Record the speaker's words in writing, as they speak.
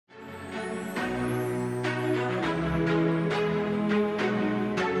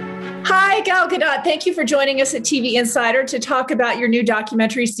Hi, Gal Gadot. Thank you for joining us at TV Insider to talk about your new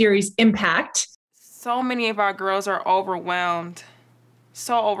documentary series, Impact. So many of our girls are overwhelmed,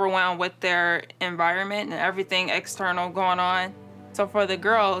 so overwhelmed with their environment and everything external going on. So for the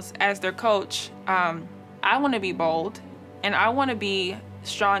girls, as their coach, I want to be bold and I want to be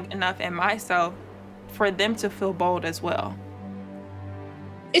strong enough in myself for them to feel bold as well.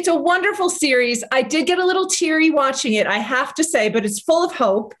 It's a wonderful series. I did get a little teary watching it, I have to say, but it's full of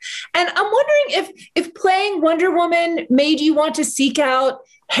hope. And I'm wondering if playing Wonder Woman made you want to seek out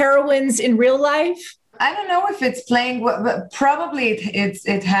heroines in real life? I don't know if it's playing, but probably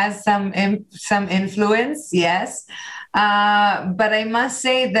it has some influence, yes. But I must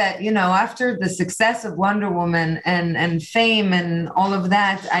say that, after the success of Wonder Woman and fame and all of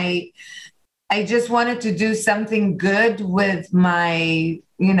that, I just wanted to do something good with my,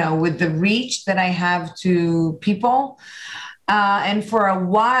 with the reach that I have to people. And for a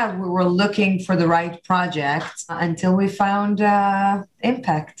while, we were looking for the right project until we found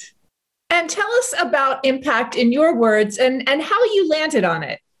Impact. And tell us about Impact in your words and how you landed on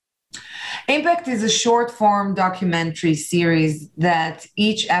it. Impact is a short form documentary series that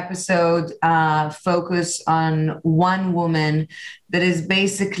each episode focus on one woman that is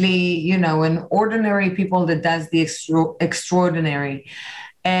basically, an ordinary people that does the extraordinary.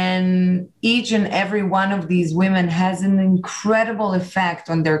 And each and every one of these women has an incredible effect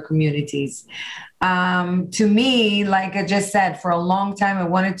on their communities. To me, like I just said, for a long time, I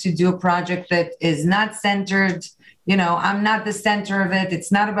wanted to do a project that is not centered. I'm not the center of it.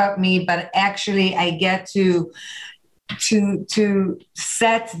 It's not about me, but actually I get to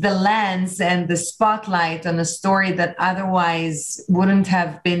set the lens and the spotlight on a story that otherwise wouldn't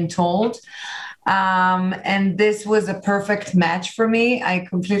have been told. And this was a perfect match for me. I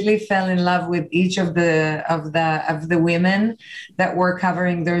completely fell in love with each of the women that were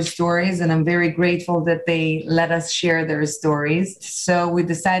covering their stories, and I'm very grateful that they let us share their stories. So we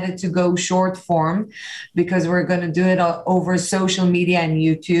decided to go short form because we're going to do it over social media and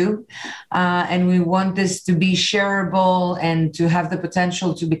YouTube, and we want this to be shareable and to have the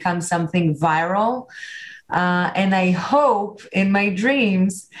potential to become something viral. And I hope in my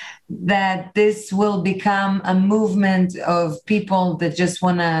dreams that this will become a movement of people that just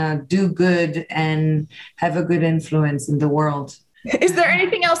want to do good and have a good influence in the world. Is there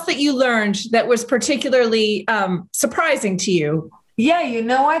anything else that you learned that was particularly surprising to you? Yeah, you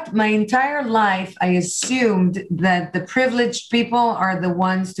know what? My entire life, I assumed that the privileged people are the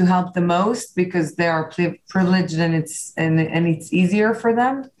ones to help the most because they are privileged and it's easier for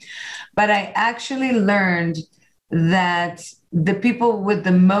them. But I actually learned that the people with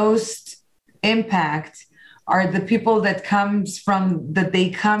the most impact are the people that they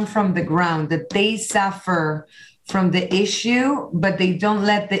come from the ground, that they suffer from the issue, but they don't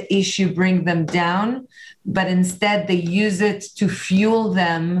let the issue bring them down, but instead they use it to fuel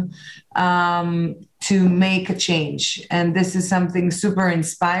them to make a change. And this is something super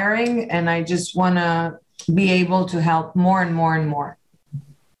inspiring, and I just want to be able to help more and more and more.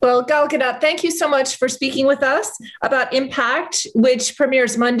 Well, Gal Gadot, thank you so much for speaking with us about Impact, which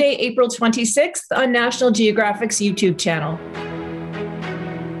premieres Monday, April 26th on National Geographic's YouTube channel.